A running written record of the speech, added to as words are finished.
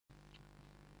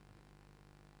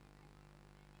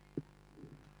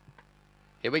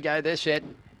Here we go, they're set.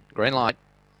 Green light.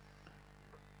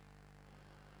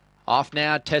 Off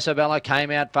now, Tessabella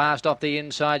came out fast off the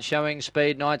inside, showing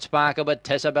speed, Night Sparkle, but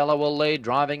Tessabella will lead,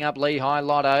 driving up Lehigh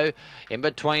Lotto. In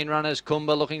between runners,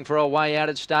 Kumba looking for a way out.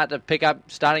 It's starting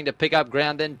to pick up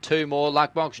ground, then two more,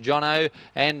 Luckbox Jono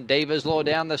and Diva's Law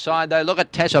down the side, though. Look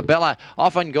at Tessabella,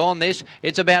 off and gone this.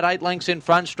 It's about 8 lengths in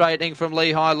front, straightening from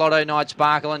Lehigh Lotto, Night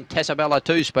Sparkle, and Tessabella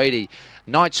too speedy.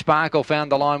 Night Sparkle found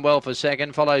the line well for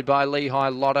second, followed by Lehigh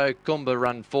Lotto. Kumba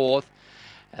run fourth.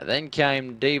 And then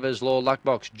came Diva's Law,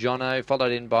 Luckbox Jono,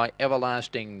 followed in by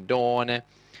Everlasting Dawn.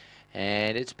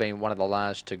 And it's been one of the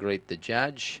last to greet the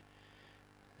judge.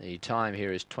 The time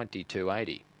here is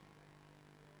 22.80.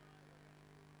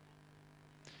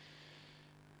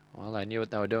 Well, they knew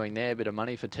what they were doing there. A bit of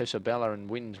money for Tessabella and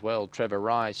wins well. Trevor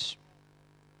Rice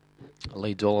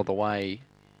leads all the way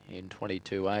in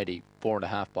 22.80.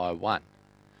 4.5 by 1.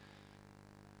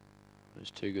 It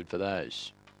was too good for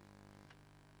those.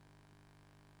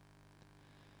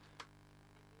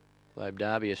 Globe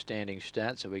Derby a standing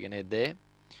start, so we can head there.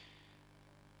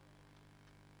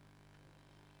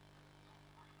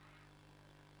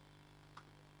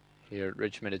 Here at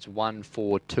Richmond, it's 1,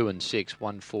 4, 2 and 6.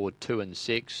 1, 4, 2 and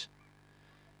 6.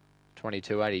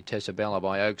 22.80 Tessabella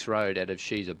by Oaks Road out of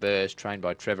She's a Burst, trained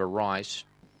by Trevor Rice.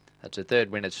 That's a third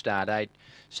win at start 8.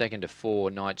 Second to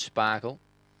 4, Night Sparkle.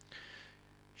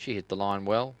 She hit the line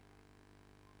well.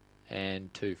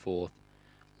 And 2 4th.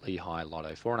 Lehigh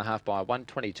Lotto. 4.5 by 1,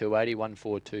 22.80, 1,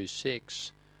 4, 2,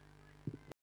 6.